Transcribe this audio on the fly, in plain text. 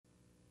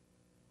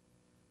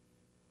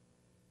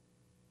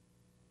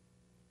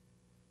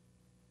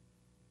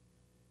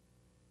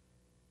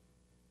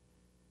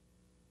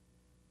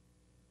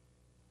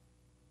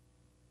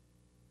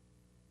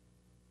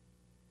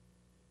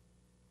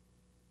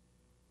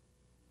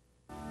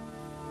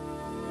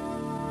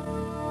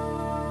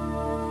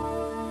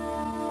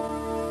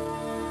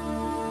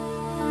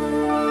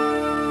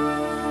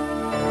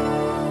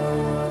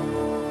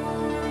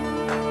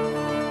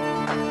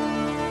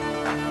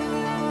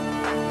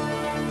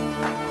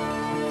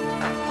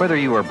Whether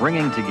you are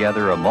bringing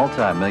together a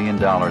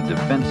multi-million-dollar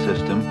defense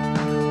system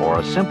or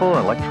a simple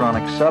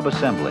electronic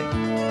sub-assembly,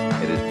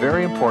 it is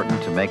very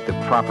important to make the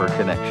proper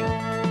connection.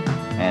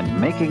 And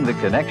making the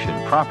connection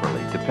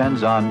properly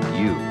depends on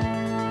you.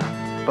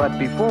 But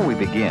before we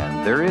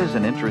begin, there is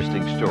an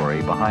interesting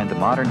story behind the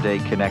modern-day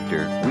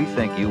connector we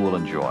think you will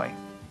enjoy.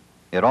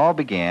 It all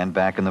began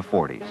back in the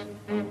 40s.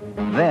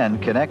 Then,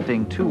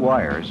 connecting two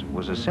wires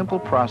was a simple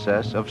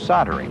process of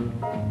soldering.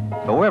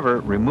 However,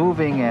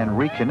 removing and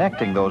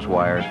reconnecting those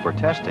wires for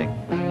testing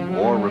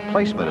or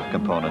replacement of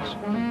components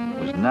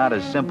was not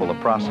as simple a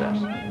process.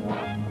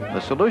 The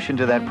solution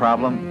to that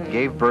problem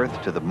gave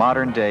birth to the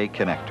modern-day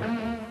connector.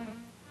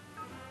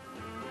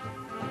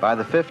 By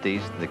the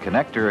 50s, the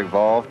connector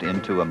evolved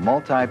into a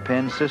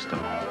multi-pin system.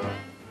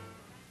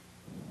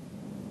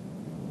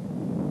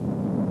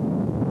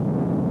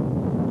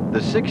 The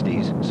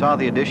 60s saw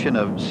the addition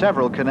of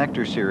several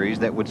connector series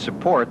that would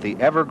support the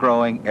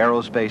ever-growing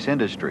aerospace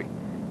industry.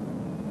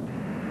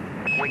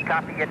 We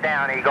copy you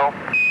down, Eagle.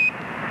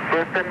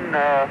 Houston,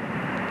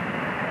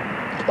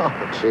 Oh,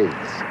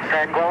 jeez.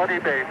 Tranquility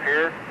Base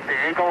here.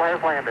 The Eagle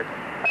has landed.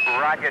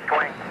 Roger,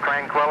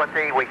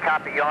 Tranquility. We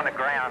copy you on the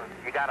ground.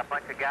 You got a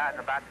bunch of guys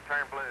about to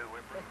turn blue.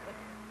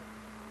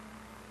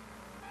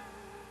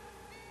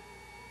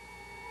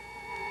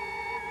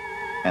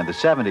 And the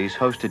 70s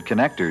hosted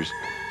connectors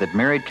that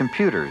married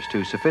computers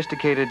to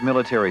sophisticated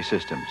military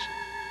systems.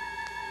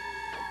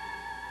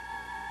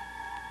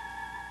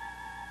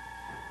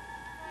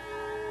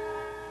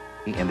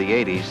 In the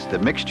 80s, the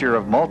mixture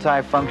of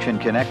multi-function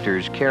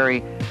connectors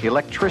carry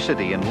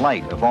electricity and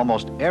light of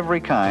almost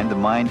every kind the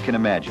mind can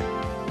imagine.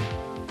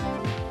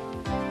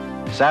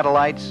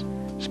 Satellites,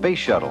 space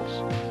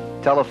shuttles,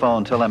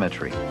 telephone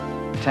telemetry,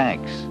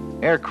 tanks,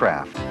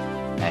 aircraft,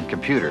 and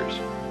computers.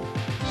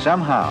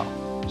 Somehow,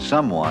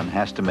 someone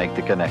has to make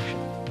the connection.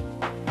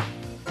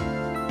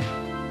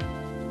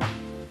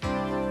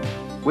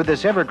 With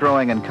this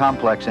ever-growing and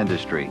complex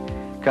industry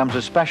comes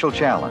a special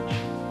challenge: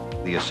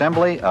 the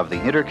assembly of the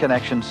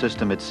interconnection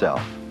system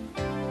itself.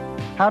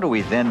 How do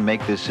we then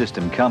make this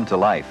system come to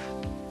life?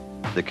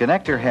 The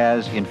connector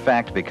has, in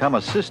fact, become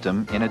a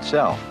system in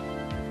itself.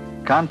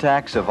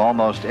 Contacts of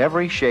almost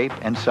every shape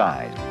and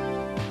size.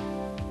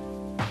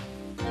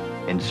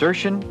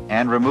 Insertion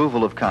and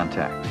removal of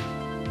contacts.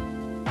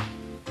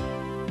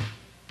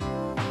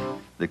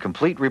 The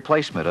complete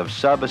replacement of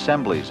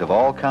sub-assemblies of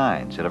all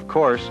kinds, and of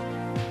course,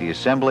 the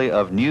assembly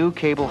of new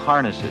cable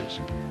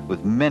harnesses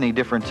with many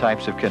different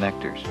types of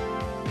connectors.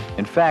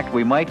 In fact,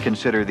 we might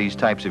consider these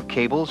types of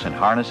cables and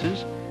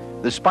harnesses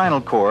the spinal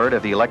cord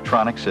of the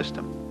electronic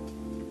system.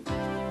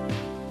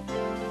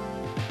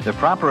 The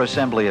proper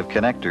assembly of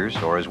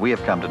connectors, or as we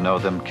have come to know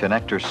them,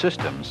 connector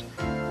systems,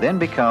 then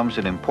becomes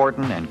an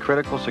important and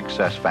critical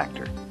success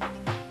factor.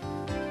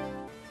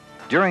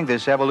 During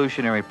this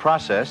evolutionary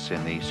process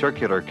in the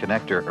circular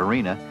connector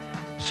arena,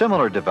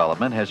 similar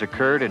development has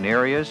occurred in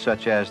areas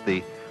such as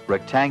the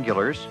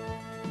rectangulars,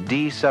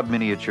 D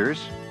subminiatures,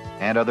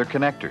 and other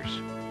connectors.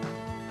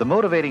 The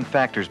motivating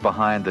factors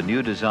behind the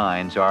new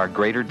designs are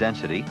greater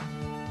density,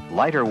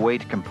 lighter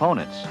weight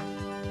components,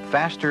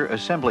 faster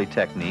assembly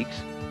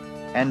techniques,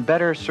 and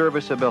better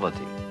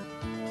serviceability.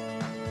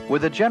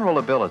 With a general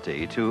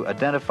ability to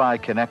identify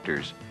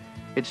connectors,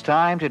 it's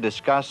time to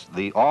discuss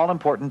the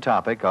all-important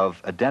topic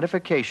of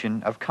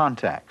identification of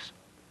contacts.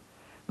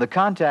 The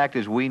contact,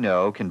 as we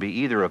know, can be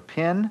either a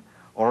pin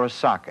or a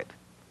socket.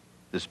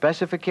 The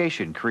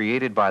specification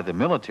created by the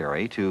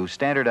military to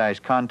standardize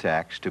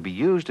contacts to be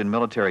used in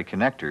military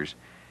connectors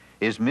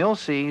is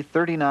MIL-C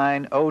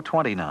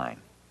 39029.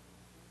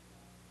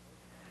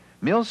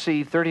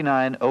 MIL-C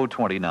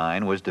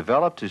 39029 was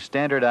developed to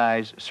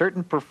standardize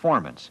certain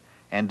performance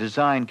and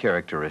design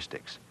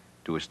characteristics,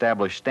 to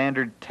establish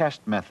standard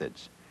test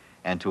methods,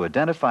 and to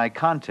identify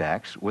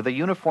contacts with a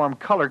uniform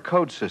color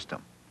code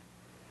system.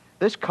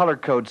 This color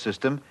code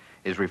system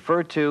is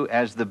referred to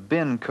as the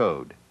BIN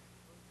code.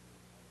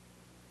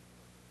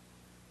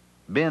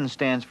 BIN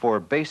stands for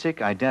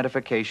Basic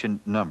Identification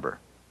Number.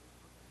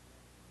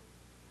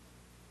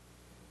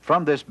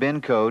 From this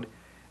BIN code,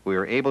 we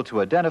are able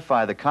to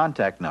identify the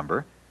contact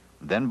number,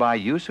 then by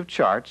use of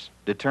charts,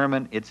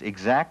 determine its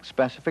exact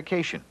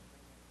specification.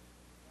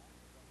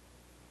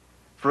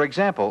 For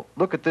example,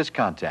 look at this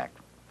contact.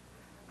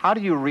 How do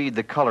you read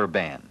the color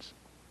bands?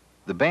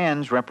 The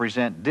bands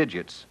represent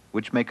digits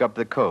which make up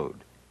the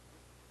code.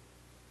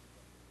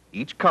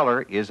 Each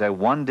color is a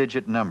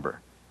one-digit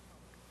number.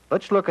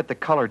 Let's look at the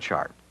color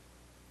chart.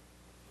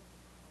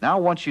 Now,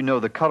 once you know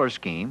the color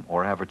scheme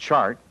or have a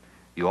chart,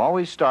 you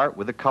always start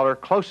with the color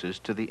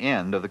closest to the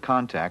end of the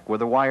contact where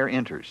the wire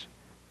enters.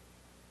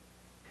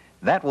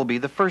 That will be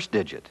the first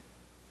digit.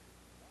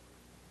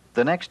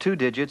 The next two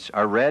digits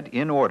are read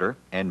in order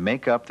and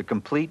make up the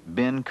complete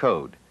BIN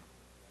code.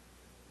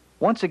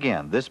 Once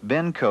again, this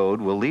BIN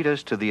code will lead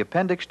us to the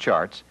appendix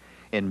charts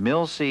in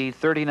MIL-C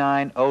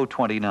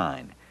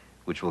 39029,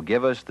 which will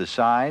give us the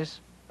size,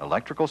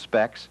 electrical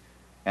specs,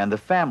 and the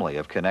family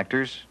of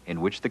connectors in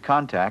which the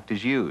contact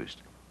is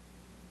used.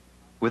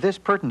 With this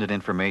pertinent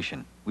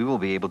information, we will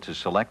be able to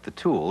select the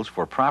tools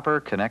for proper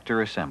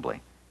connector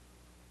assembly.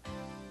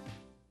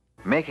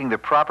 Making the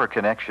proper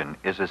connection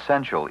is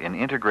essential in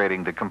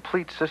integrating the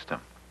complete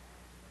system.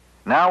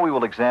 Now we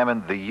will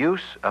examine the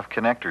use of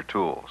connector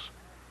tools.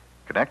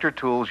 Connector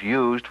tools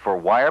used for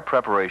wire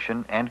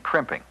preparation and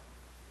crimping.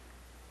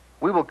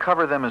 We will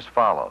cover them as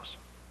follows.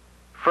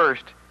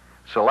 First,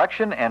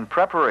 selection and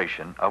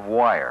preparation of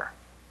wire.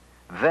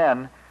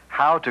 Then,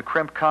 how to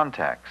crimp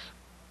contacts.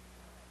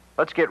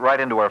 Let's get right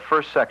into our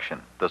first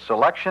section, the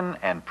selection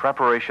and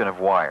preparation of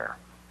wire.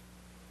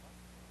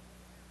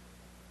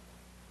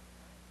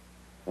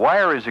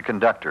 Wire is a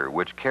conductor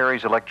which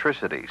carries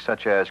electricity,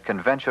 such as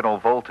conventional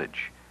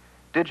voltage,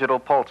 digital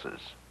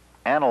pulses,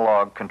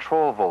 analog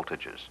control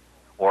voltages,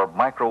 or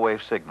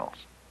microwave signals.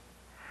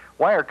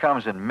 Wire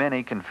comes in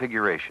many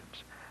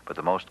configurations, but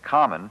the most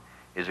common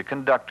is a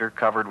conductor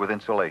covered with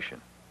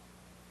insulation.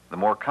 The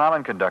more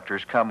common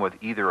conductors come with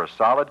either a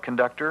solid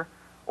conductor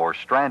or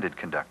stranded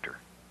conductor.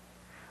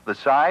 The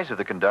size of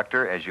the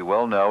conductor, as you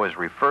well know, is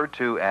referred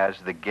to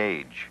as the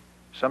gauge,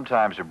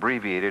 sometimes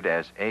abbreviated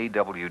as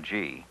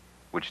AWG,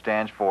 which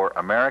stands for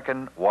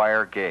American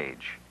Wire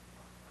Gauge.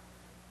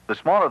 The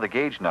smaller the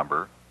gauge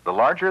number, the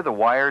larger the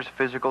wire's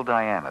physical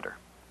diameter.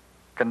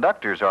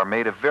 Conductors are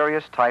made of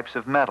various types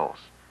of metals.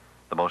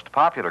 The most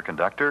popular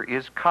conductor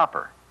is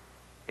copper.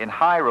 In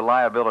high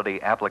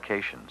reliability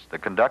applications, the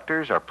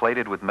conductors are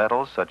plated with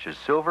metals such as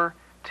silver,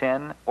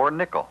 tin, or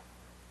nickel.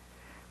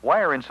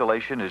 Wire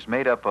insulation is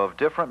made up of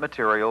different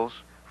materials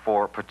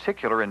for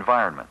particular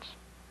environments.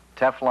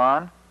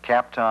 Teflon,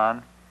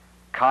 Kapton,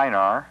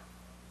 Kynar,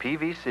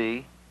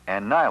 PVC,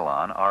 and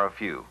nylon are a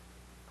few.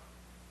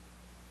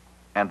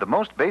 And the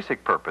most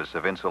basic purpose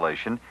of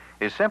insulation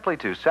is simply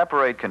to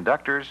separate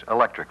conductors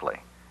electrically.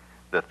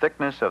 The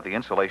thickness of the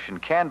insulation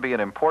can be an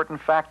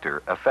important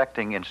factor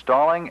affecting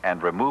installing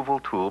and removal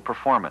tool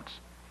performance.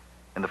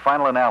 In the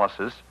final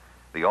analysis,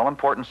 the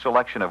all-important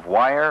selection of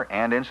wire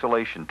and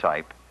insulation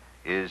type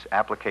is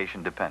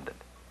application dependent.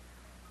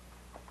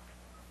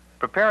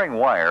 Preparing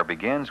wire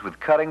begins with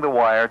cutting the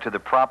wire to the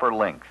proper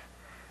length.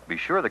 Be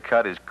sure the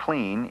cut is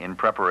clean in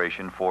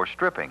preparation for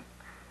stripping.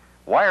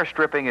 Wire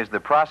stripping is the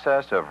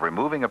process of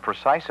removing a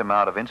precise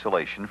amount of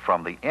insulation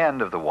from the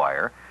end of the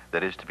wire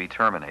that is to be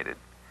terminated.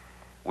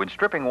 When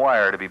stripping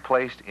wire to be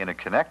placed in a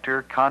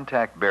connector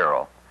contact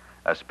barrel,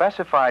 a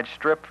specified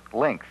strip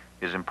length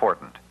is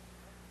important.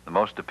 The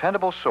most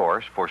dependable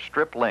source for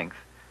strip length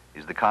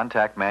is the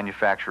contact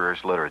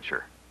manufacturer's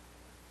literature.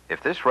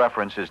 If this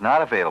reference is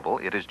not available,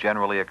 it is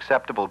generally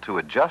acceptable to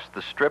adjust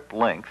the strip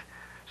length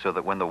so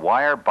that when the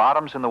wire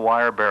bottoms in the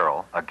wire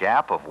barrel, a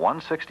gap of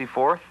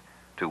 1/64th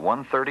to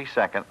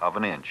 1/32nd of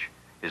an inch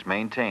is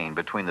maintained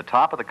between the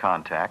top of the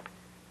contact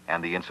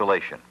and the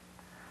insulation.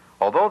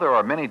 Although there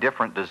are many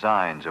different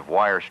designs of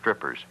wire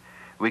strippers,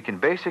 we can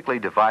basically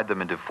divide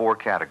them into 4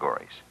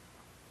 categories.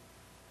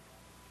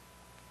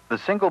 The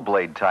single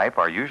blade type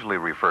are usually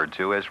referred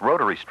to as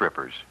rotary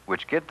strippers,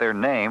 which get their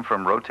name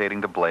from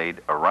rotating the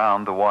blade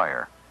around the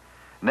wire.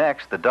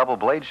 Next, the double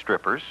blade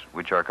strippers,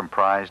 which are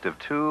comprised of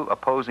 2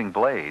 opposing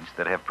blades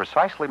that have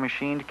precisely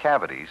machined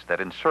cavities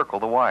that encircle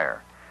the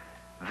wire.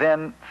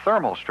 Then,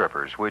 thermal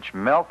strippers, which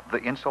melt the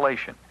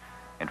insulation.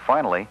 And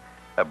finally,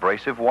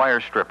 abrasive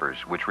wire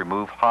strippers, which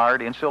remove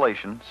hard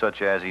insulation,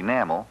 such as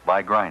enamel,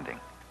 by grinding.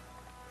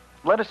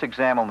 Let us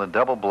examine the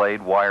double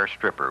blade wire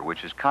stripper,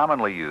 which is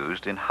commonly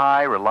used in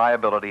high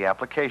reliability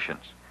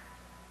applications.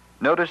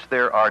 Notice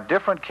there are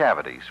different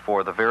cavities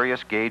for the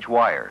various gauge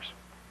wires.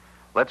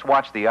 Let's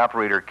watch the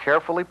operator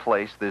carefully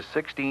place this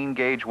 16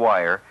 gauge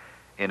wire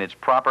in its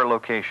proper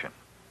location.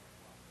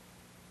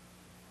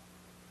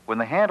 When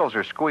the handles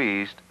are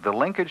squeezed, the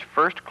linkage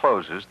first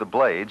closes the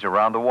blades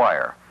around the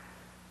wire,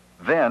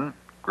 then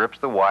grips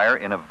the wire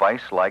in a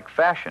vise-like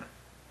fashion,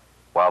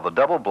 while the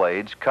double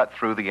blades cut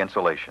through the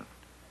insulation.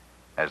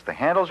 As the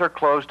handles are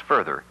closed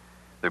further,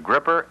 the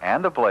gripper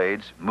and the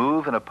blades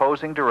move in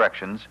opposing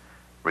directions,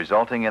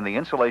 resulting in the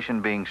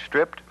insulation being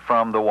stripped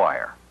from the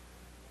wire.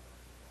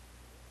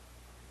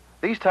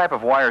 These type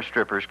of wire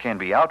strippers can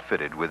be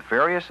outfitted with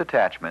various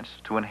attachments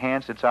to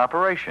enhance its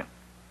operation.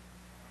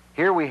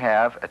 Here we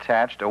have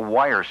attached a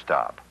wire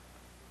stop.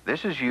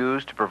 This is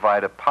used to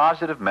provide a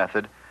positive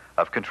method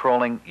of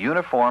controlling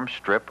uniform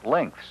strip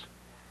lengths.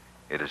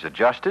 It is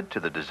adjusted to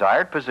the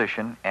desired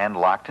position and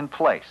locked in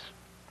place.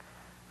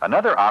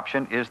 Another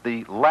option is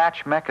the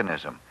latch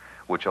mechanism,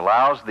 which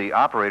allows the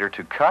operator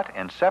to cut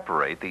and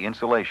separate the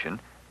insulation,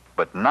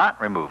 but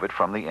not remove it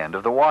from the end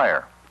of the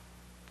wire.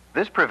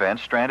 This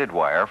prevents stranded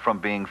wire from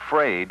being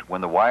frayed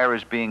when the wire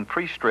is being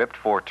pre-stripped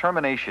for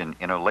termination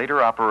in a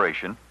later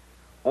operation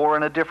or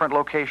in a different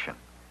location.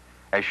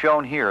 As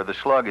shown here, the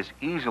slug is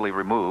easily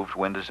removed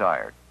when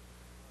desired.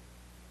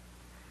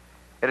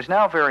 It is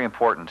now very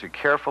important to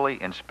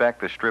carefully inspect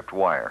the stripped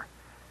wire.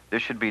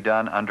 This should be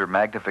done under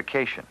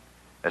magnification.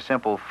 A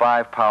simple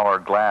 5-power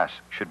glass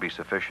should be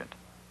sufficient.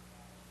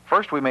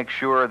 First, we make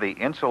sure the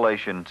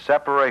insulation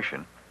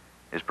separation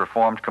is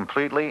performed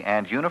completely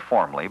and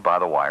uniformly by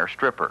the wire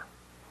stripper.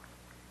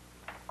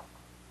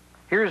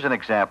 Here's an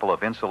example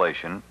of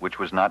insulation which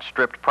was not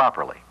stripped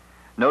properly.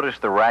 Notice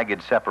the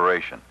ragged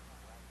separation.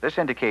 This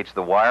indicates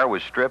the wire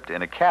was stripped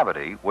in a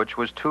cavity which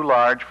was too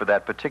large for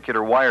that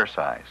particular wire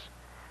size.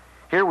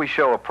 Here we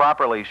show a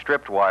properly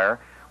stripped wire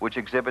which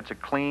exhibits a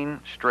clean,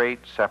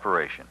 straight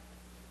separation.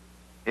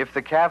 If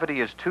the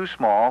cavity is too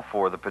small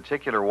for the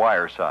particular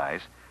wire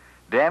size,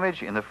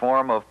 damage in the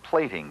form of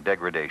plating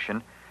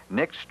degradation,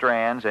 nicked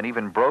strands, and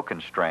even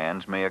broken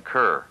strands may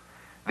occur.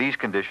 These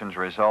conditions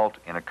result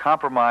in a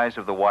compromise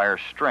of the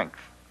wire's strength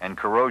and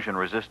corrosion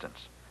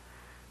resistance.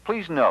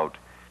 Please note,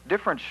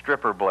 different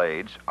stripper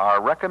blades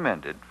are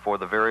recommended for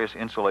the various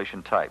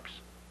insulation types.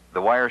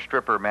 The wire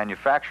stripper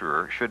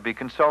manufacturer should be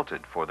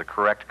consulted for the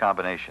correct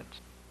combinations.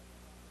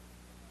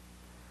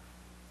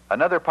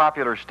 Another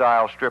popular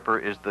style stripper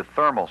is the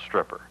thermal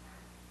stripper.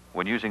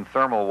 When using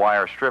thermal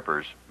wire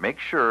strippers, make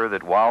sure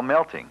that while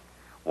melting,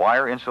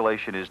 wire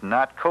insulation is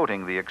not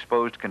coating the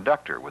exposed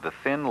conductor with a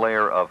thin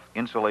layer of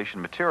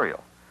insulation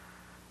material.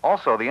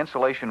 Also, the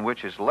insulation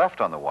which is left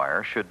on the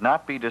wire should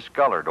not be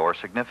discolored or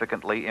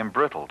significantly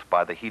embrittled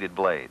by the heated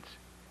blades.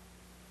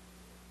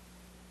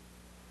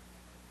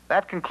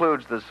 That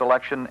concludes the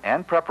selection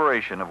and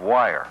preparation of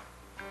wire.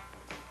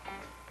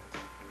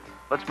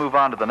 Let's move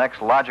on to the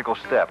next logical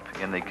step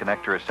in the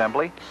connector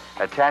assembly,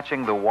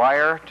 attaching the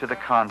wire to the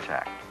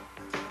contact.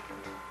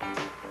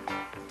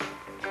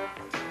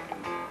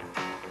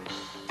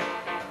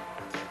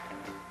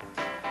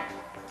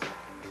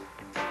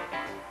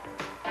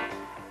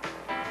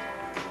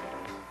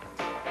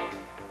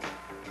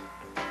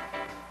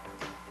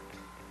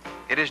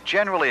 It is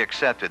generally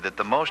accepted that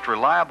the most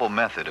reliable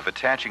method of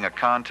attaching a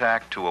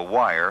contact to a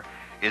wire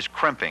is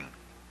crimping.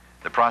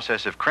 The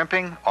process of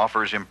crimping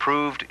offers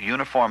improved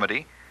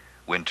uniformity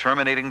when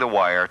terminating the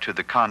wire to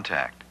the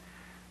contact.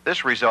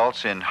 This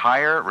results in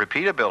higher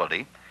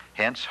repeatability,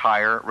 hence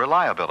higher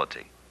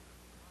reliability.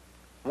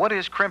 What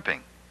is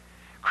crimping?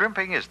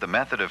 Crimping is the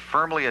method of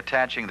firmly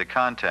attaching the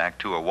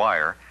contact to a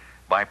wire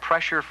by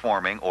pressure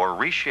forming or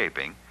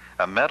reshaping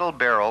a metal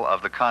barrel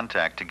of the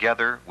contact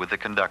together with the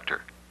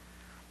conductor.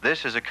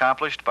 This is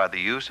accomplished by the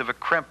use of a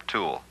crimp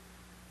tool.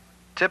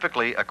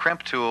 Typically, a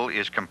crimp tool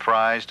is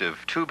comprised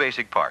of two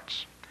basic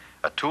parts: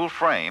 a tool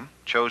frame,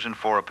 chosen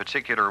for a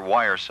particular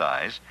wire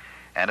size,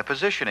 and a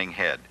positioning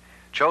head,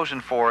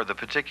 chosen for the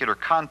particular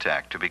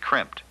contact to be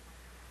crimped.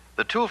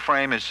 The tool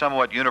frame is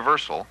somewhat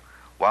universal,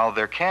 while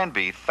there can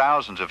be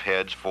thousands of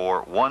heads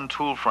for one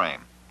tool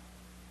frame.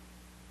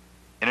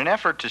 In an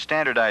effort to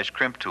standardize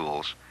crimp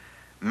tools,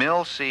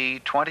 Mil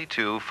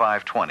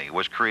C-22520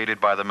 was created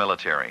by the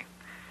military.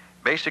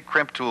 Basic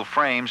crimp tool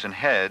frames and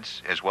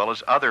heads, as well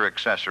as other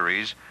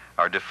accessories,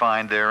 are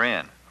defined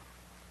therein.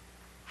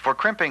 For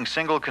crimping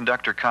single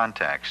conductor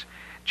contacts,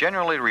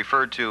 generally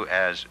referred to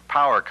as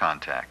power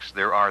contacts,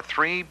 there are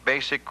three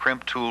basic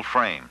crimp tool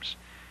frames.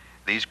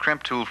 These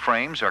crimp tool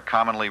frames are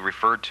commonly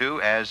referred to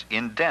as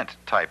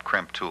indent-type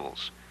crimp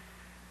tools.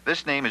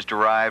 This name is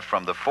derived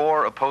from the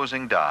four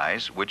opposing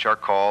dies, which are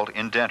called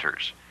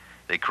indenters.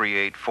 They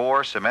create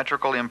four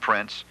symmetrical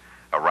imprints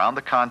around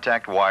the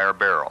contact wire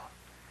barrel.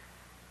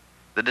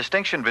 The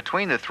distinction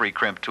between the three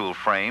crimp tool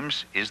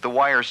frames is the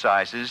wire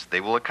sizes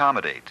they will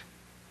accommodate.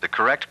 The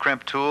correct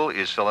crimp tool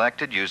is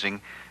selected using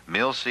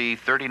Mil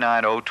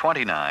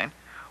C-39029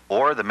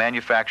 or the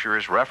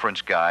manufacturer's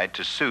reference guide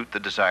to suit the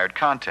desired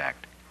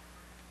contact.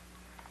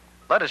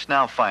 Let us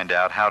now find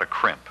out how to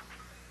crimp.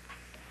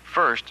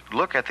 First,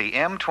 look at the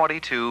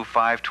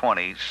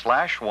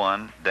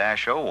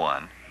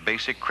M22520/1-01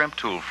 basic crimp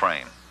tool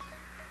frame.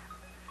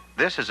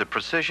 This is a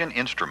precision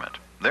instrument.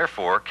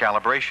 Therefore,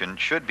 calibration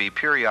should be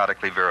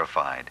periodically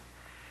verified.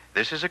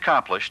 This is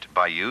accomplished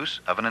by use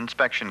of an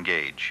inspection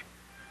gauge.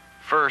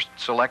 First,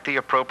 select the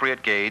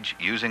appropriate gauge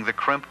using the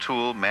crimp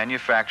tool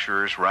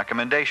manufacturer's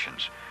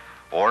recommendations,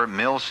 or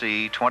Mil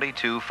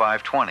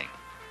C-22520.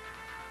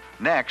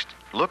 Next,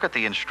 look at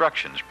the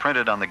instructions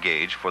printed on the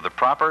gauge for the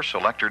proper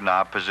selector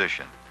knob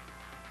position.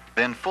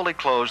 Then fully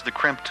close the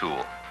crimp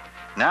tool.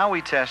 Now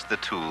we test the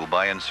tool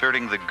by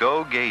inserting the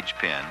GO gauge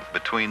pin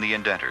between the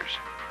indenters.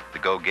 The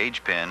GO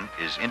gauge pin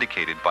is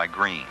indicated by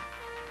green.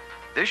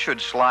 This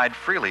should slide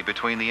freely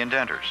between the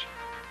indenters.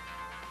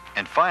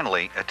 And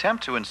finally,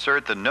 attempt to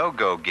insert the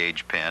no-go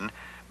gauge pin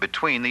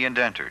between the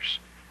indenters.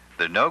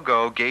 The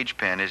no-go gauge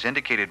pin is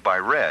indicated by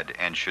red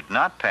and should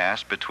not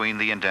pass between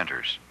the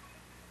indenters.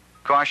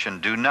 Caution,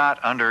 do not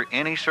under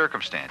any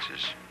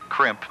circumstances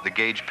crimp the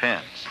gauge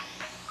pins.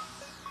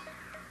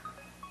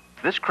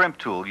 This crimp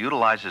tool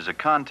utilizes a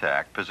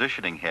contact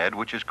positioning head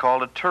which is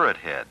called a turret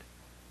head.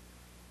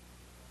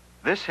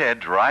 This head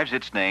derives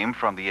its name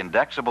from the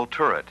indexable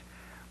turret,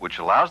 which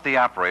allows the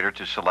operator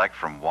to select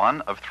from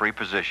one of three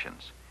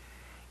positions.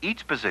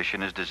 Each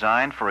position is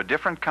designed for a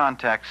different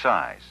contact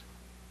size.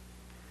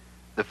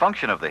 The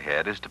function of the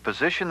head is to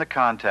position the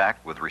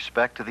contact with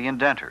respect to the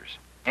indenters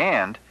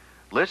and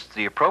lists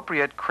the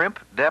appropriate crimp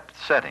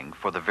depth setting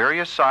for the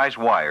various size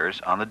wires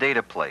on the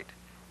data plate.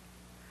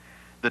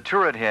 The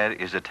turret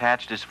head is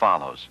attached as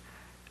follows.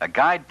 A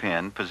guide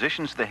pin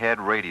positions the head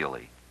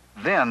radially.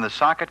 Then the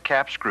socket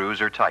cap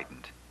screws are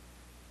tightened.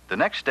 The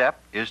next step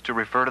is to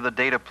refer to the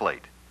data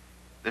plate.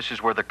 This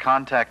is where the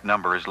contact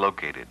number is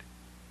located.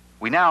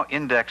 We now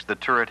index the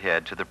turret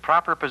head to the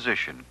proper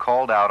position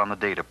called out on the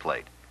data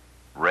plate: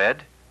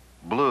 red,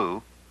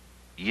 blue,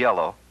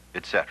 yellow,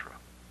 etc.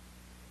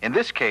 In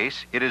this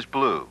case, it is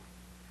blue.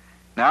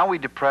 Now we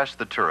depress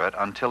the turret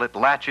until it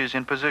latches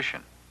in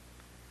position.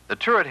 The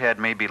turret head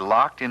may be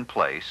locked in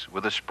place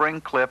with a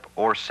spring clip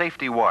or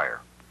safety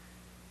wire.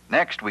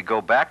 Next, we go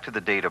back to the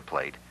data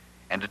plate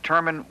and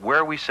determine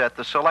where we set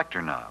the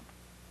selector knob.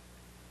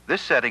 This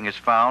setting is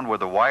found where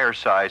the wire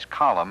size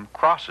column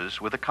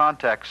crosses with the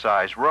contact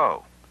size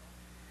row.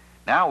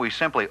 Now we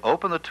simply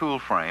open the tool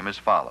frame as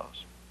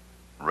follows.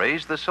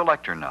 Raise the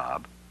selector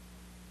knob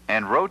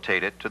and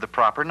rotate it to the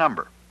proper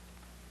number.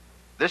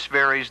 This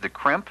varies the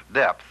crimp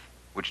depth,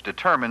 which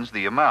determines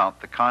the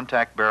amount the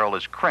contact barrel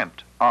is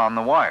crimped on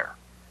the wire.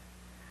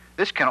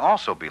 This can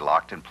also be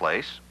locked in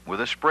place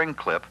with a spring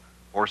clip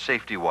or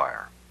safety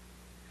wire.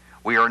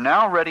 We are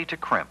now ready to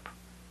crimp.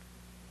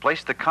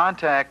 Place the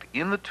contact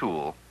in the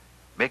tool,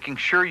 making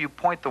sure you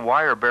point the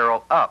wire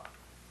barrel up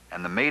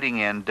and the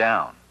mating end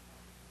down.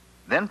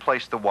 Then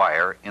place the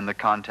wire in the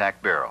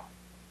contact barrel.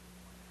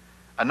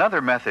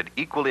 Another method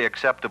equally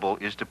acceptable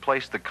is to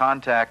place the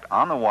contact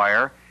on the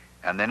wire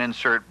and then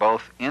insert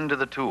both into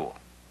the tool.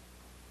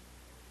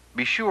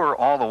 Be sure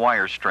all the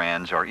wire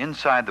strands are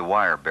inside the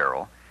wire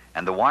barrel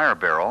and the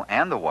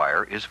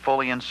wire is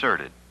fully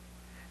inserted.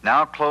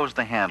 Now close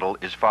the handle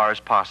as far as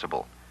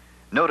possible.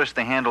 Notice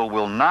the handle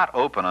will not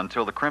open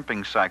until the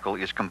crimping cycle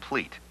is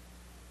complete.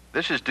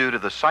 This is due to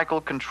the cycle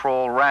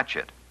control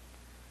ratchet.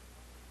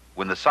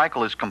 When the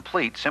cycle is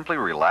complete, simply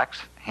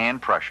relax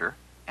hand pressure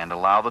and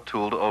allow the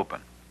tool to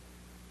open.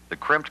 The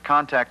crimped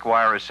contact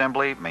wire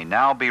assembly may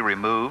now be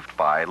removed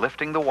by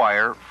lifting the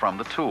wire from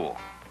the tool.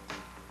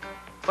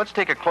 Let's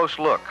take a close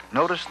look.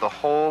 Notice the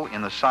hole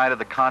in the side of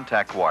the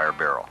contact wire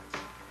barrel.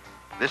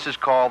 This is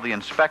called the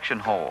inspection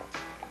hole.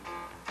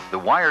 The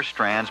wire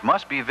strands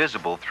must be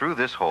visible through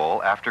this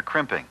hole after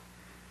crimping.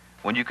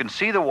 When you can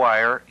see the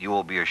wire, you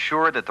will be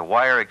assured that the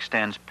wire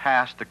extends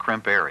past the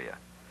crimp area.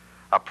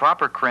 A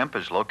proper crimp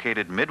is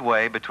located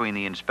midway between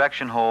the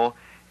inspection hole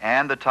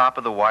and the top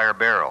of the wire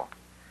barrel.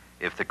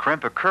 If the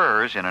crimp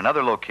occurs in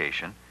another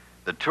location,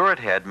 the turret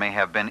head may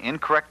have been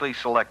incorrectly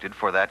selected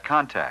for that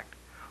contact,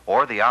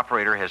 or the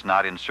operator has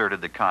not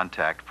inserted the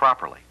contact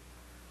properly.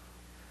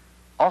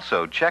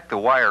 Also, check the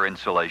wire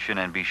insulation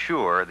and be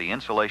sure the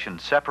insulation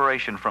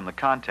separation from the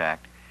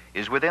contact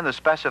is within the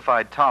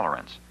specified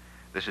tolerance.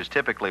 This is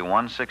typically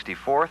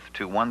 1/64th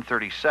to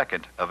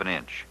 1/32nd of an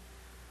inch.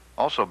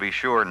 Also be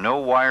sure no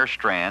wire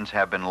strands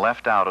have been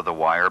left out of the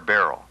wire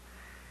barrel.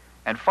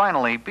 And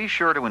finally, be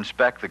sure to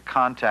inspect the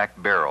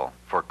contact barrel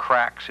for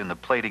cracks in the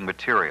plating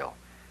material.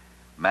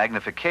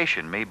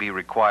 Magnification may be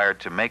required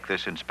to make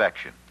this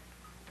inspection.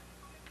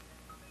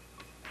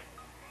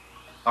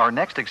 Our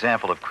next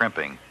example of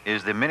crimping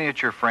is the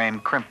miniature frame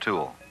crimp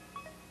tool.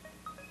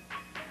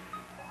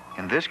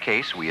 In this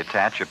case, we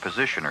attach a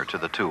positioner to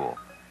the tool.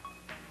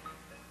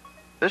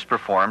 This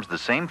performs the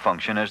same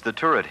function as the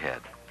turret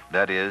head.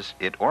 That is,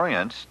 it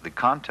orients the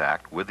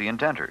contact with the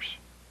indenters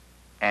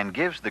and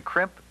gives the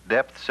crimp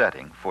depth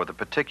setting for the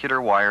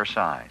particular wire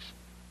size.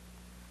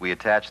 We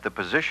attach the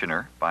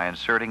positioner by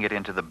inserting it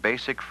into the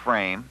basic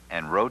frame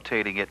and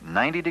rotating it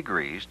 90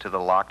 degrees to the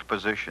locked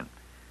position.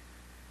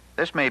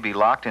 This may be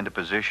locked into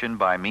position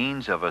by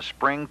means of a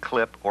spring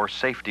clip or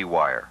safety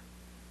wire.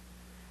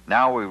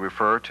 Now we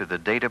refer to the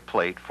data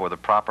plate for the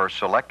proper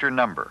selector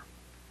number.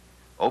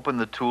 Open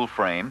the tool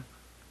frame,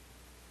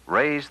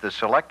 raise the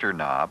selector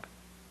knob,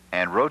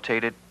 and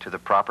rotate it to the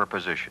proper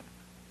position.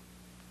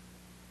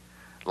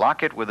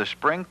 Lock it with a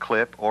spring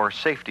clip or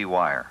safety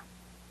wire.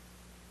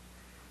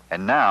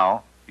 And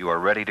now you are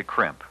ready to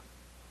crimp.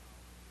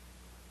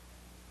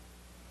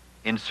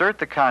 Insert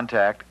the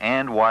contact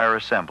and wire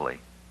assembly,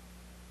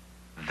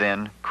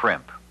 then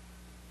crimp.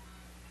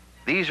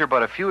 These are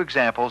but a few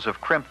examples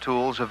of crimp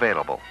tools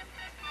available,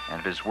 and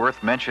it is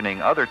worth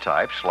mentioning other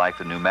types like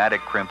the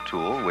pneumatic crimp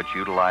tool, which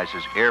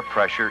utilizes air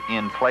pressure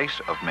in place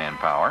of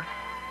manpower,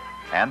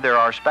 and there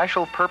are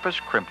special purpose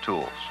crimp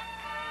tools,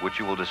 which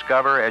you will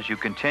discover as you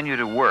continue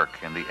to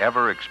work in the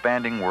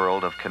ever-expanding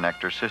world of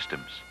connector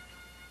systems.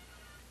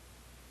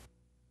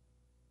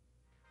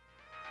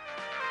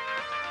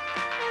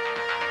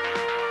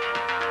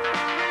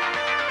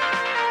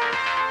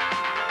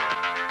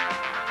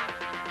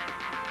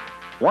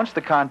 Once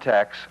the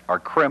contacts are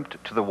crimped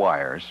to the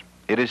wires,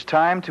 it is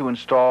time to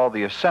install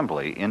the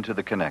assembly into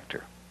the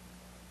connector.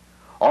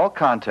 All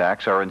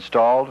contacts are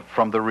installed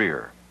from the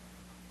rear.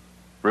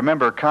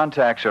 Remember,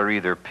 contacts are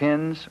either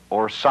pins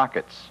or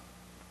sockets.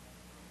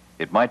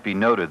 It might be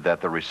noted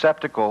that the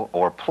receptacle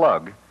or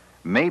plug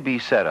may be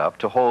set up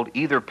to hold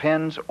either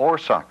pins or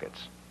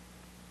sockets.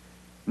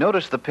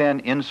 Notice the pin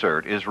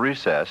insert is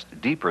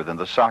recessed deeper than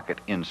the socket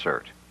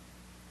insert.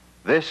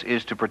 This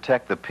is to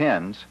protect the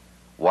pins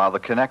while the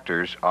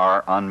connectors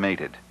are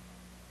unmated.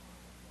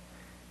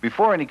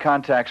 Before any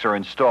contacts are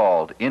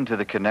installed into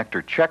the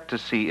connector, check to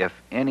see if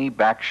any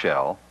back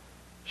shell,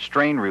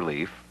 strain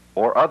relief,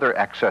 or other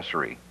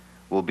accessory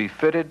will be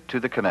fitted to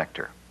the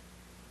connector.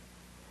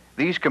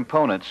 These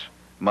components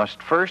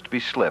must first be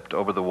slipped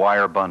over the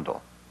wire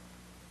bundle.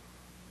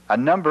 A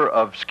number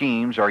of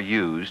schemes are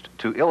used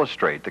to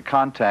illustrate the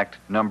contact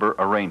number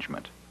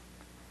arrangement.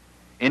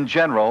 In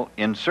general,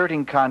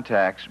 inserting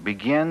contacts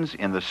begins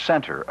in the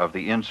center of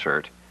the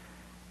insert,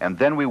 and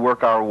then we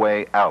work our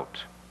way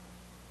out.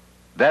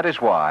 That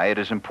is why it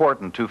is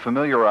important to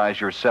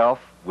familiarize yourself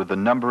with the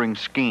numbering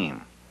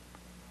scheme.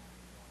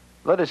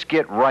 Let us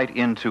get right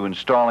into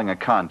installing a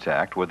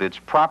contact with its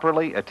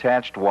properly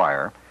attached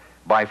wire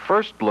by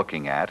first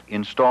looking at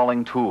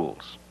installing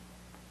tools.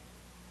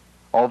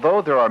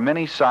 Although there are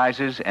many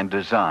sizes and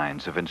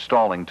designs of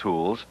installing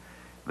tools,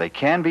 they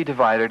can be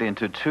divided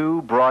into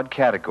two broad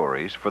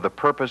categories for the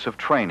purpose of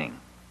training.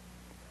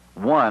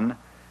 One,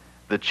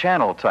 the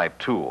channel type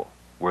tool,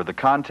 where the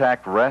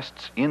contact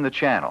rests in the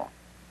channel,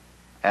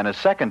 and a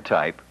second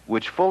type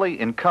which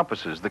fully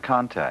encompasses the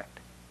contact.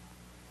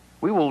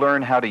 We will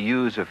learn how to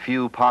use a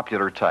few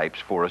popular types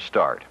for a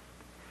start.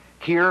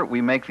 Here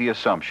we make the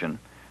assumption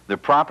the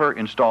proper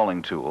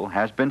installing tool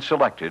has been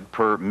selected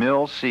per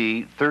Mil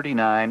C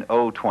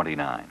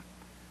 39029,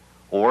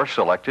 or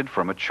selected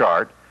from a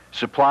chart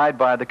supplied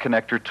by the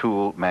connector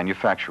tool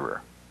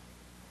manufacturer.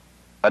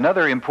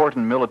 Another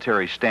important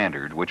military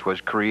standard which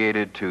was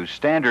created to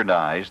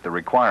standardize the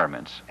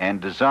requirements and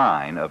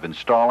design of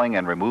installing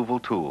and removal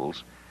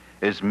tools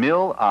is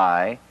Mil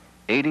I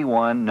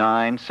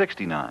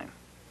 81969.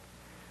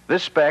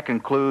 This spec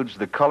includes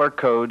the color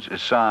codes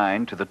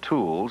assigned to the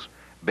tools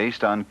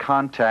based on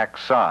contact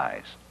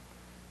size.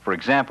 For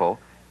example,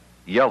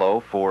 yellow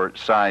for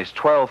size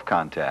 12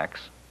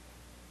 contacts,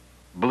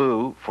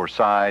 blue for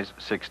size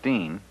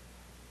 16,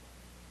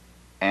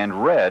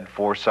 and red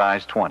for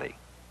size 20.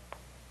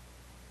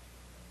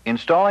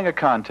 Installing a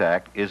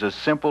contact is a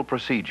simple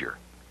procedure,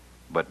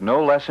 but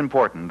no less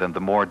important than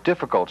the more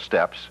difficult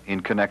steps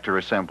in connector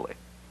assembly.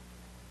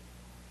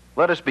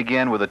 Let us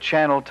begin with a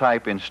channel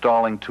type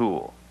installing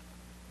tool.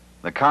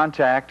 The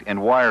contact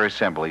and wire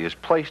assembly is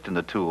placed in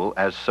the tool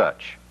as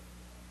such.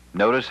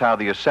 Notice how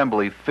the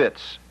assembly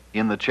fits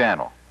in the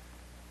channel.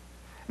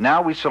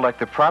 Now we select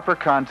the proper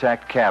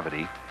contact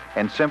cavity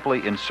and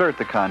simply insert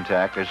the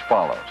contact as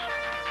follows.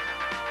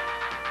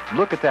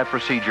 Look at that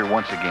procedure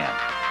once again.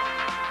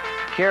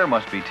 Care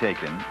must be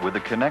taken with the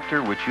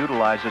connector which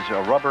utilizes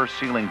a rubber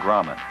sealing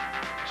grommet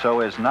so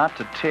as not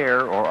to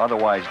tear or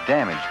otherwise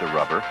damage the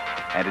rubber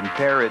and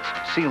impair its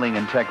sealing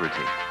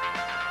integrity.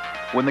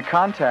 When the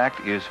contact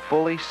is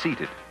fully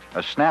seated,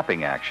 a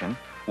snapping action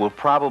will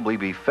probably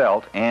be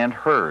felt and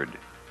heard.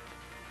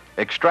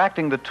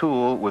 Extracting the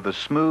tool with a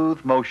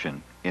smooth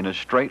motion in a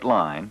straight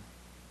line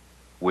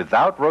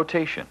without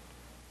rotation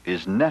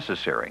is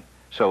necessary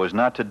so as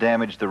not to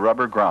damage the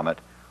rubber grommet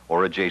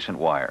or adjacent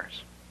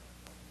wires.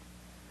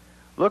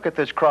 Look at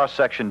this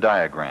cross-section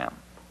diagram.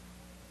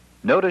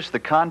 Notice the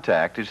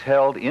contact is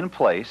held in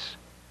place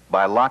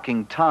by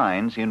locking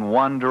tines in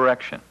one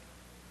direction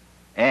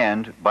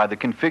and by the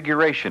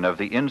configuration of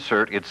the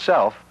insert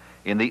itself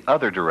in the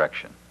other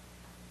direction.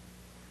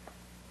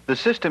 The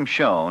system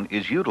shown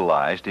is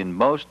utilized in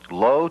most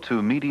low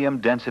to medium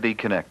density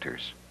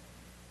connectors.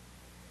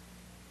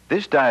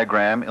 This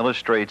diagram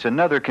illustrates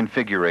another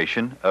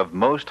configuration of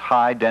most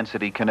high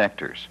density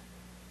connectors.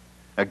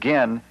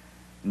 Again,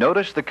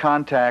 notice the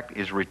contact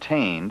is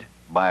retained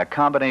by a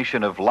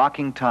combination of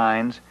locking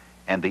tines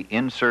and the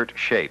insert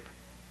shape.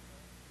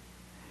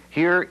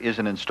 Here is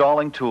an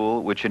installing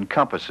tool which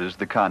encompasses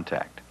the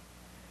contact.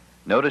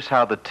 Notice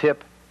how the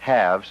tip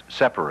halves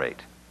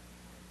separate.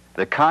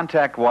 The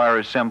contact wire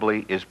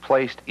assembly is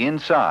placed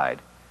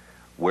inside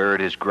where it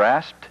is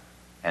grasped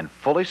and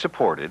fully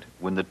supported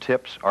when the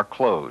tips are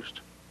closed.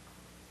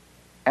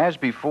 As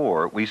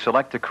before, we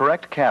select the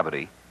correct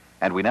cavity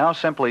and we now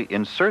simply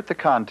insert the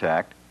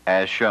contact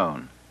as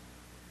shown.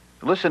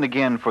 Listen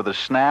again for the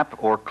snap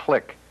or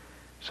click.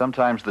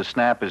 Sometimes the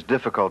snap is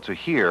difficult to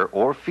hear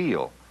or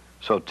feel,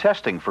 so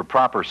testing for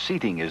proper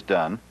seating is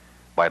done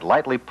by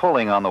lightly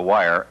pulling on the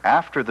wire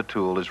after the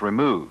tool is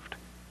removed,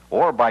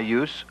 or by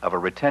use of a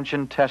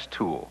retention test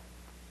tool.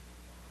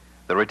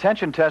 The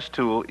retention test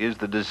tool is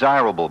the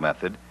desirable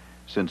method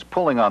since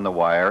pulling on the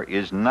wire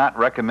is not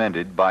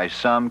recommended by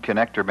some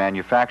connector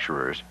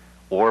manufacturers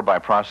or by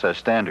process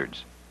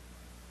standards.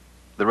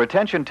 The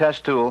retention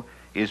test tool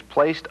is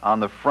placed on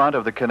the front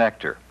of the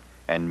connector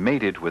and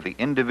mated with the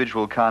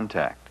individual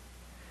contact.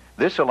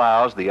 This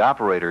allows the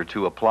operator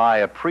to apply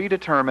a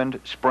predetermined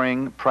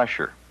spring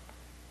pressure.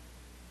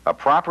 A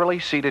properly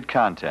seated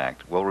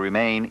contact will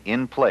remain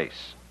in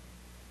place.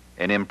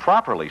 An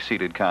improperly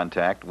seated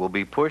contact will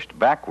be pushed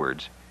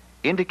backwards,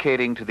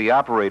 indicating to the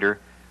operator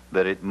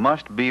that it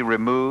must be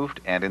removed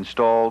and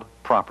installed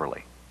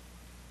properly.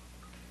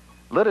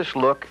 Let us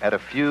look at a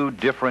few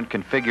different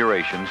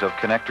configurations of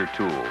connector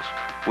tools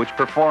which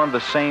perform the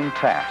same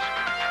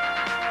task.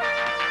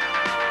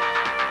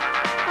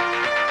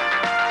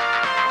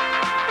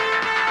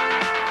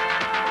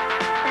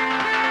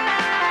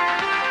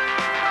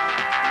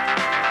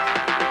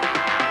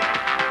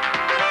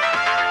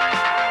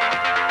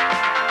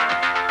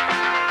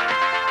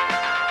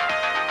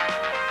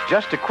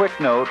 Just a quick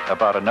note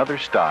about another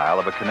style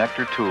of a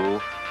connector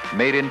tool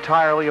made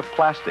entirely of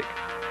plastic.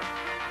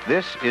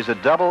 This is a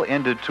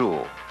double-ended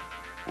tool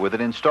with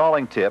an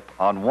installing tip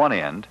on one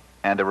end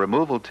and a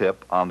removal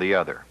tip on the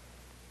other.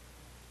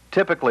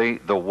 Typically,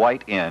 the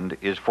white end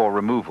is for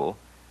removal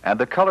and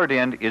the colored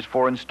end is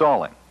for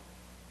installing.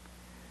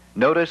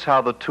 Notice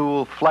how the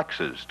tool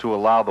flexes to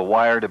allow the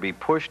wire to be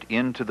pushed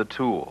into the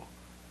tool.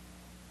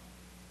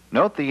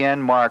 Note the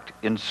end marked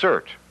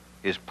Insert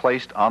is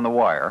placed on the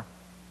wire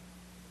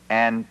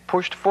and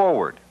pushed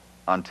forward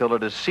until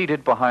it is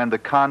seated behind the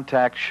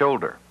contact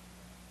shoulder.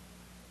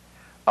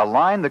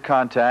 Align the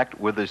contact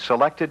with the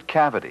selected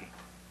cavity.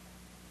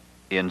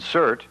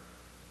 Insert.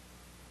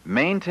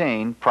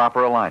 Maintain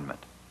proper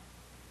alignment.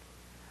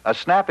 A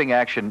snapping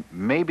action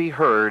may be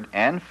heard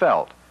and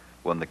felt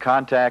when the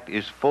contact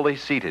is fully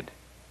seated.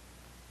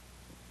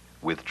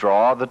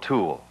 Withdraw the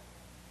tool.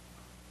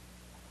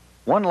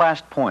 One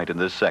last point in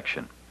this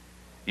section.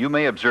 You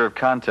may observe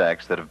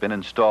contacts that have been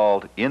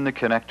installed in the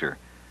connector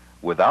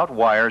without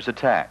wires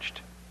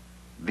attached.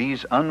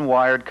 These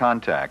unwired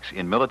contacts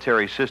in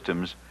military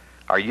systems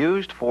are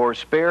used for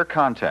spare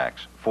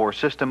contacts for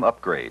system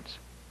upgrades.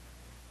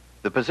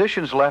 The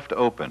positions left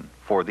open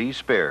for these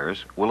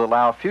spares will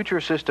allow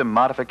future system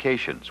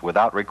modifications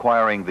without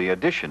requiring the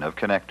addition of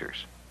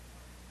connectors.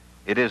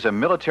 It is a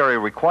military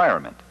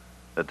requirement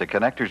that the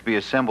connectors be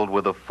assembled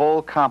with a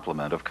full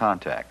complement of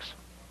contacts.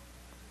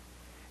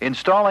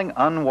 Installing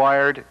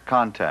unwired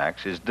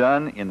contacts is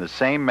done in the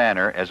same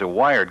manner as a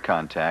wired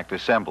contact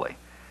assembly.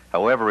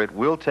 However, it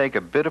will take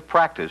a bit of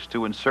practice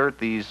to insert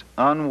these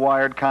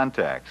unwired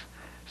contacts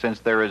since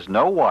there is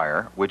no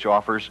wire which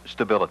offers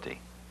stability.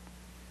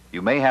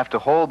 You may have to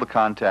hold the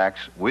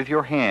contacts with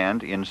your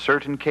hand in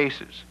certain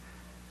cases,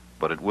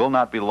 but it will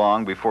not be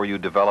long before you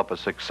develop a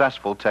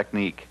successful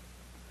technique.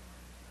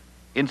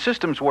 In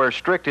systems where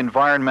strict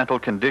environmental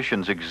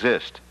conditions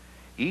exist,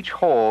 each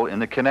hole in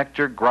the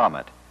connector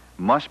grommet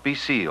must be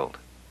sealed,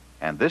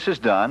 and this is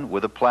done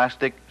with a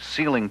plastic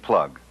sealing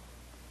plug.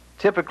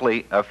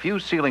 Typically, a few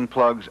sealing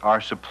plugs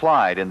are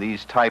supplied in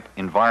these type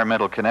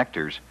environmental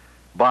connectors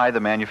by the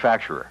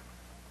manufacturer.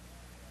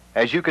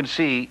 As you can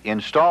see,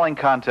 installing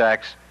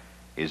contacts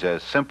is a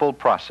simple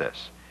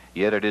process,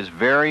 yet it is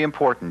very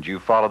important you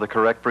follow the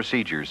correct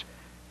procedures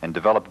and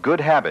develop good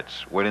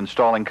habits when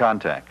installing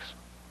contacts.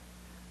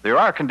 There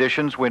are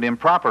conditions when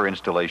improper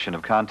installation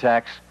of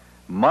contacts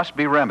must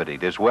be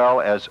remedied, as well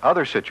as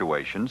other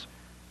situations,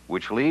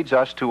 which leads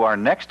us to our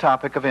next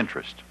topic of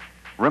interest,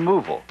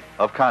 removal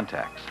of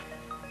contacts.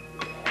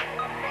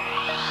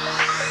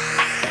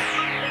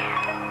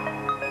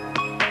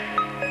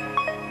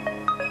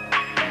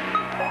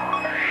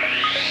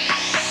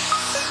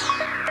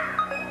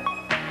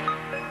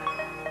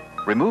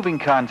 Removing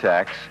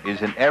contacts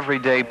is an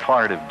everyday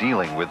part of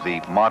dealing with the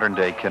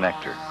modern-day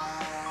connector.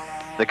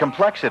 The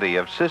complexity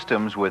of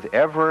systems with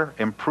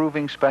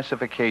ever-improving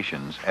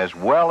specifications as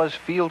well as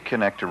field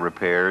connector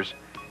repairs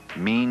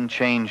mean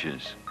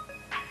changes.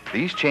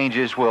 These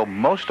changes will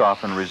most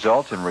often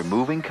result in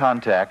removing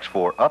contacts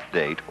for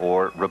update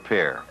or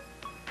repair.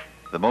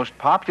 The most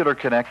popular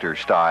connector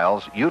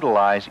styles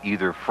utilize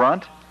either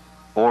front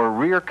or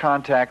rear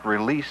contact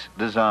release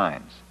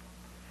designs.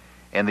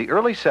 In the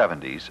early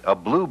 70s, a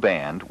blue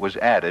band was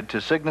added to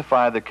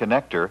signify the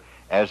connector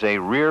as a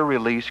rear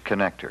release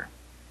connector.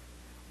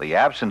 The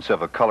absence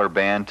of a color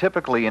band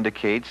typically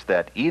indicates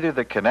that either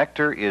the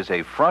connector is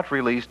a front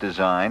release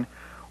design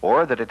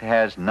or that it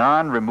has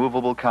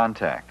non-removable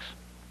contacts.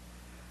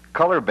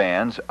 Color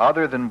bands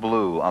other than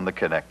blue on the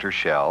connector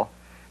shell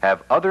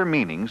have other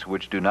meanings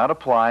which do not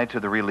apply to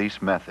the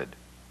release method.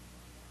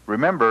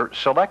 Remember,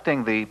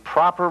 selecting the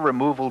proper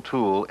removal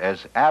tool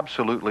is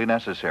absolutely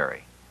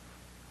necessary.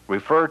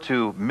 Refer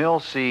to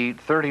MIL-C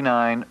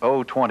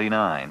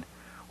 39029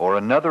 or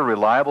another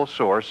reliable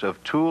source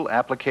of tool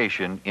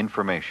application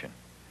information.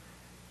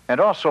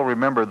 And also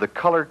remember the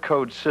color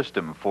code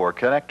system for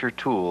connector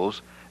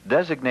tools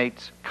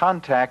designates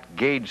contact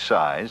gauge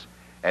size,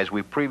 as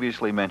we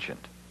previously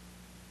mentioned.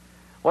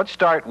 Let's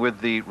start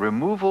with the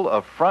removal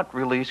of front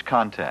release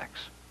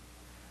contacts.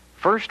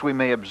 First, we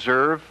may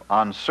observe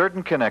on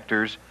certain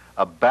connectors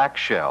a back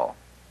shell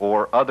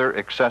or other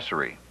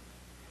accessory.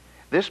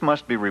 This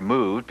must be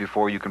removed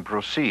before you can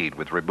proceed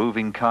with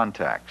removing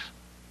contacts.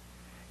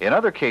 In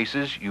other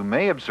cases, you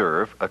may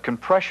observe a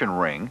compression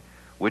ring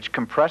which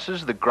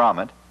compresses the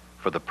grommet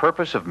for the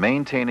purpose of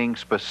maintaining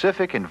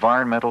specific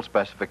environmental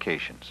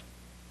specifications.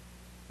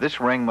 This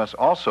ring must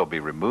also be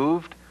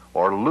removed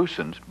or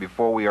loosened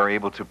before we are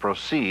able to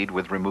proceed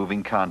with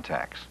removing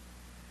contacts.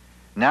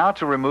 Now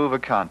to remove a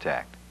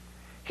contact.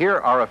 Here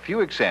are a few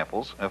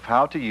examples of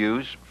how to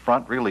use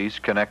front release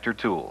connector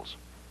tools.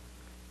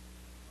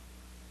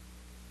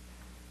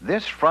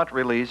 This front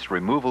release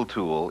removal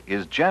tool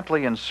is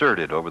gently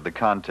inserted over the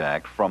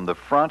contact from the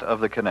front of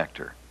the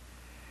connector.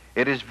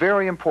 It is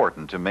very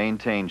important to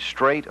maintain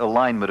straight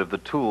alignment of the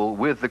tool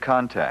with the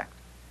contact.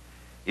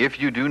 If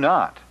you do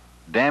not,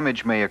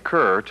 damage may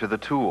occur to the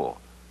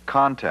tool,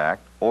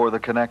 contact, or the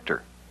connector.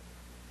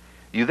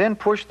 You then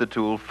push the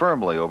tool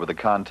firmly over the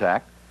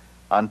contact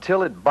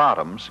until it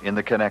bottoms in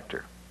the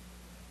connector.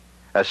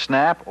 A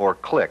snap or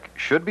click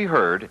should be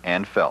heard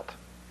and felt.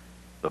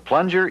 The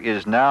plunger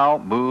is now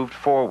moved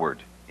forward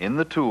in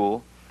the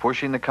tool,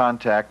 pushing the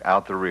contact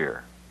out the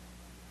rear.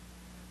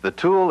 The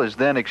tool is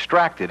then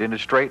extracted in a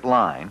straight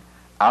line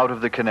out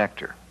of the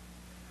connector.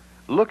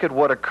 Look at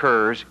what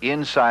occurs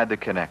inside the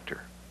connector.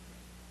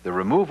 The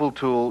removal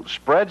tool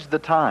spreads the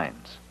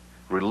tines,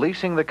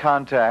 releasing the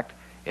contact,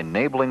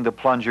 enabling the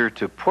plunger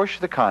to push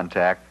the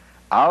contact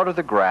out of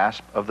the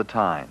grasp of the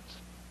tines.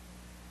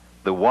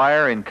 The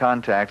wire in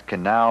contact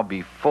can now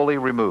be fully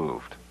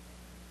removed.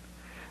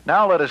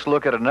 Now let us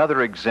look at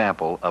another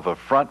example of a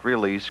front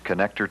release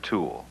connector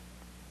tool.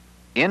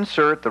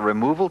 Insert the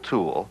removal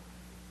tool,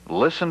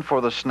 listen for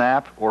the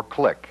snap or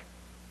click.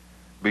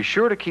 Be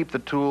sure to keep the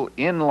tool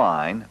in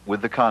line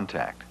with the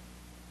contact.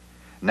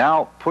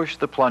 Now push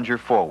the plunger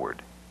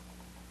forward,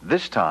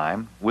 this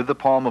time with the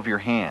palm of your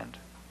hand.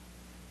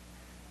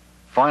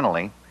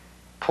 Finally,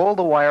 pull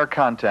the wire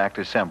contact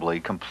assembly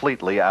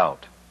completely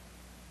out.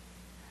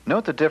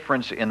 Note the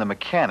difference in the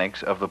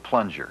mechanics of the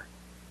plunger.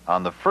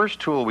 On the first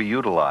tool we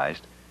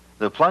utilized,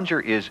 the plunger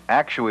is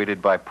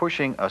actuated by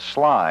pushing a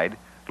slide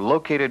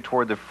located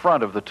toward the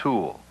front of the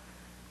tool,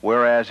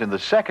 whereas in the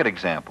second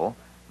example,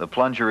 the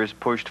plunger is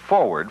pushed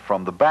forward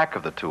from the back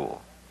of the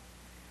tool.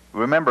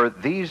 Remember,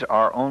 these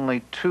are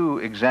only two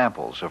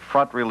examples of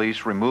front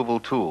release removal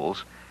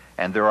tools,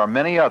 and there are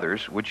many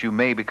others which you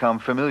may become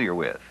familiar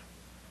with.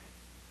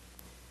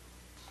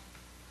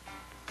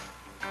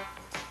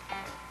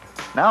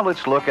 Now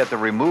let's look at the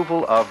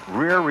removal of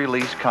rear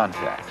release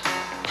contacts.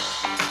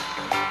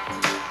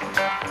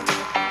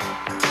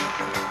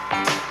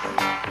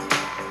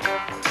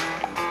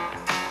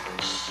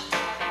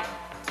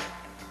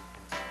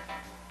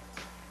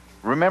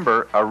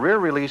 Remember, a rear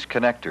release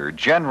connector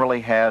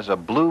generally has a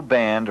blue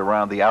band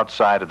around the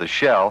outside of the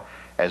shell,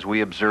 as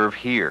we observe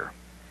here.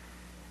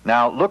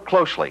 Now look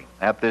closely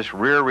at this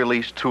rear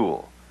release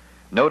tool.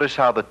 Notice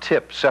how the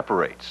tip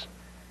separates.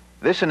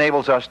 This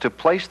enables us to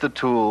place the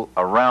tool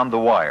around the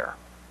wire.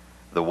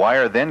 The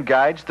wire then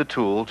guides the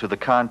tool to the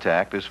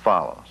contact as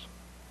follows.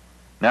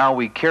 Now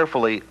we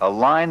carefully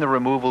align the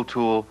removal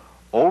tool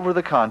over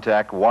the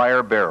contact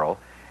wire barrel,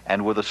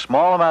 and with a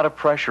small amount of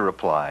pressure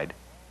applied,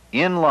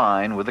 in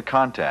line with the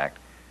contact,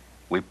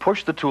 we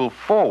push the tool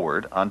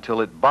forward until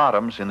it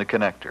bottoms in the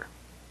connector.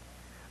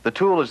 The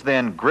tool is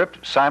then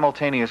gripped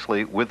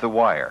simultaneously with the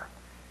wire.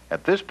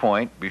 At this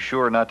point, be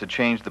sure not to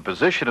change the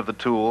position of the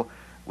tool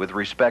with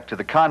respect to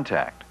the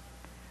contact.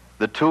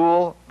 The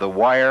tool, the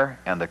wire,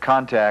 and the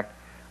contact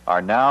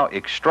are now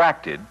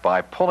extracted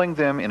by pulling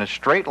them in a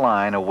straight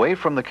line away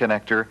from the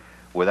connector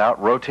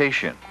without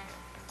rotation.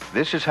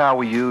 This is how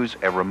we use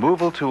a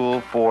removal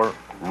tool for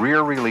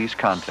rear release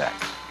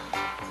contacts.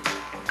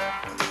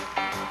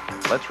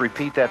 Let's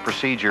repeat that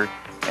procedure,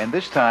 and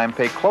this time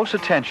pay close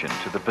attention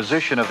to the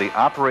position of the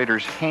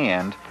operator's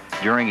hand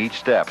during each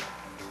step.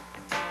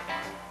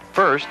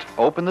 First,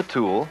 open the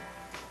tool.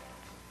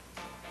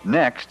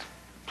 Next,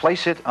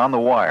 place it on the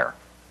wire.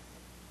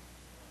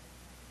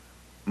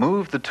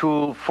 Move the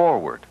tool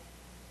forward.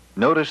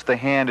 Notice the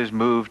hand is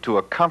moved to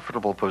a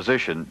comfortable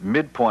position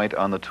midpoint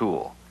on the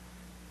tool.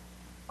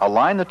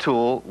 Align the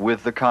tool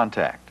with the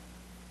contact.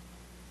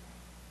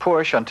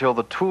 Push until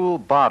the tool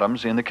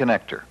bottoms in the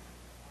connector.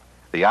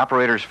 The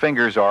operator's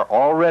fingers are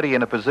already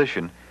in a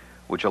position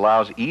which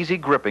allows easy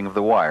gripping of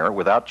the wire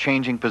without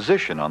changing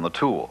position on the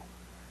tool.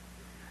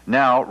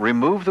 Now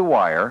remove the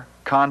wire,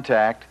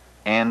 contact,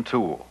 and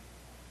tool.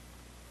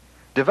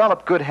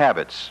 Develop good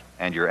habits,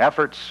 and your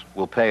efforts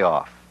will pay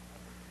off.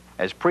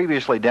 As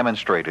previously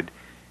demonstrated,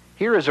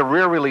 here is a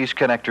rear release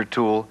connector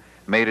tool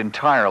made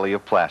entirely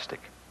of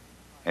plastic.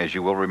 As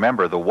you will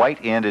remember, the white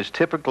end is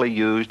typically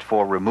used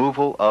for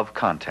removal of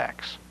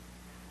contacts.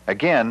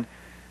 Again,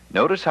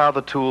 notice how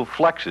the tool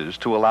flexes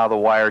to allow the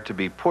wire to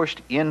be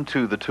pushed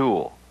into the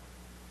tool.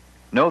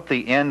 Note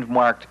the end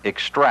marked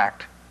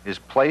extract is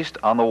placed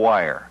on the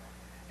wire,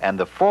 and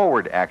the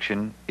forward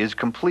action is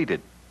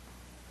completed.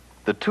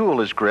 The tool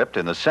is gripped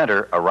in the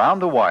center around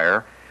the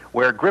wire,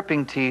 where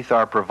gripping teeth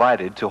are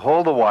provided to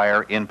hold the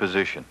wire in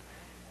position.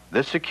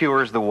 This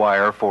secures the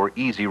wire for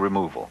easy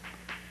removal.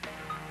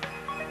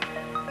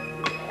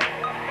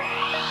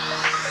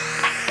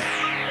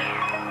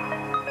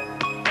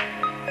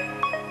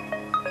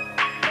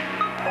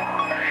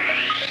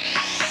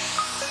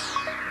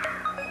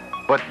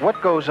 But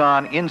what goes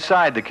on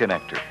inside the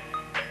connector?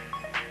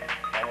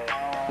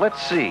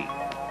 Let's see.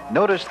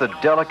 Notice the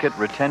delicate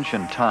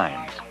retention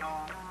tines.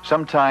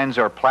 Some tines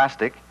are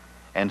plastic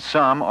and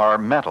some are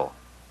metal,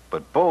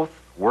 but both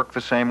work the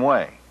same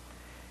way.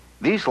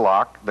 These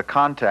lock the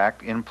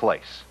contact in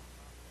place.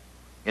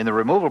 In the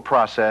removal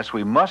process,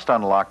 we must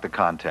unlock the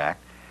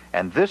contact,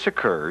 and this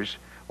occurs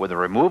when the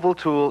removal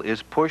tool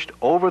is pushed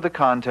over the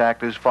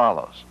contact as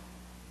follows.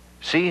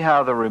 See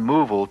how the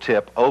removal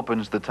tip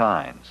opens the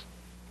tines.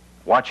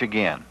 Watch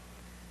again.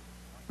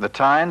 The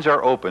tines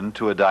are opened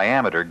to a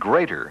diameter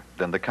greater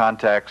than the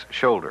contact's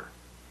shoulder.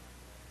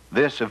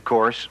 This, of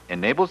course,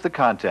 enables the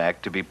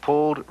contact to be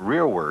pulled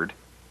rearward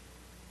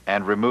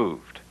and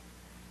removed.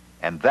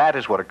 And that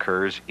is what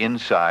occurs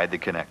inside the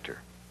connector.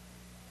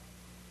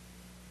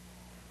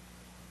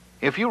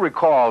 If you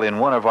recall in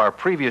one of our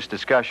previous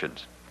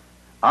discussions,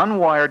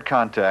 unwired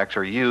contacts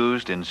are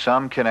used in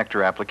some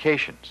connector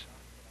applications.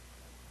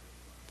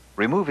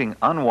 Removing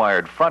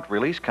unwired front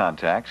release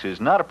contacts is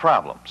not a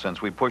problem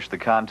since we push the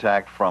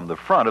contact from the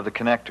front of the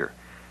connector.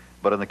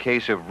 But in the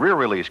case of rear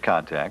release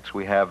contacts,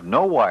 we have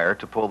no wire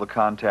to pull the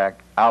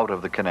contact out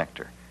of the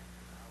connector.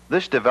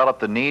 This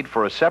developed the need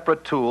for a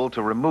separate tool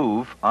to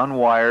remove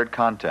unwired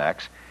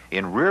contacts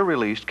in rear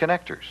released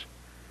connectors.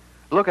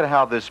 Look at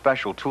how this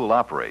special tool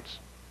operates.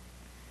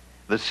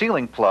 The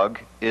sealing plug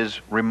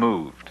is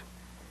removed.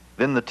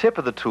 Then the tip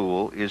of the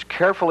tool is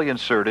carefully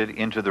inserted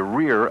into the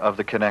rear of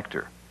the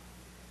connector.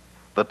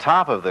 The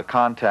top of the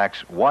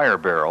contact's wire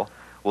barrel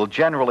will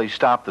generally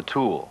stop the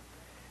tool.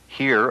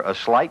 Here, a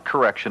slight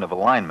correction of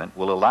alignment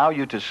will allow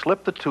you to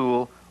slip the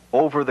tool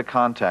over the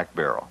contact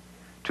barrel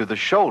to the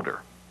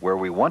shoulder, where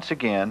we once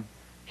again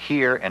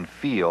hear and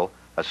feel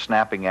a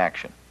snapping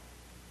action.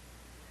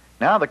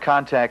 Now the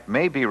contact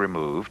may be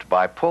removed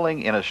by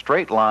pulling in a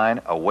straight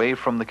line away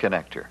from the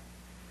connector.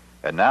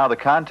 And now the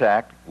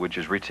contact, which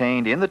is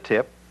retained in the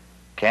tip,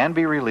 can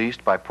be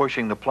released by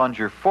pushing the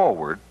plunger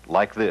forward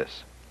like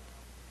this.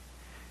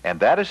 And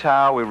that is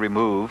how we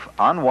remove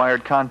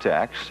unwired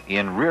contacts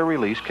in rear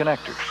release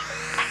connectors.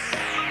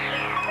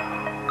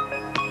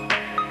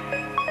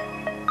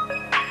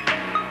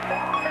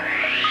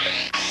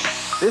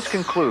 This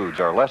concludes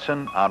our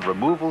lesson on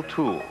removal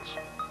tools.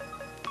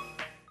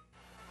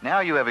 Now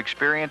you have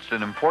experienced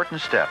an important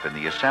step in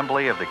the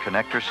assembly of the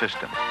connector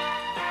system,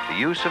 the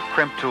use of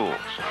crimp tools.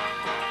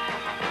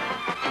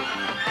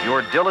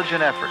 Your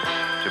diligent efforts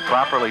to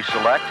properly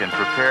select and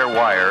prepare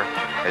wire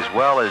as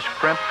well as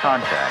crimp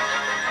contacts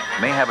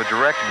may have a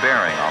direct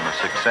bearing on the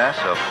success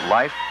of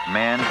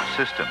life-manned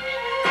systems.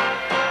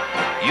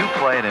 You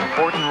play an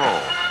important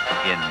role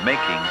in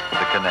making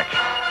the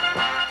connection.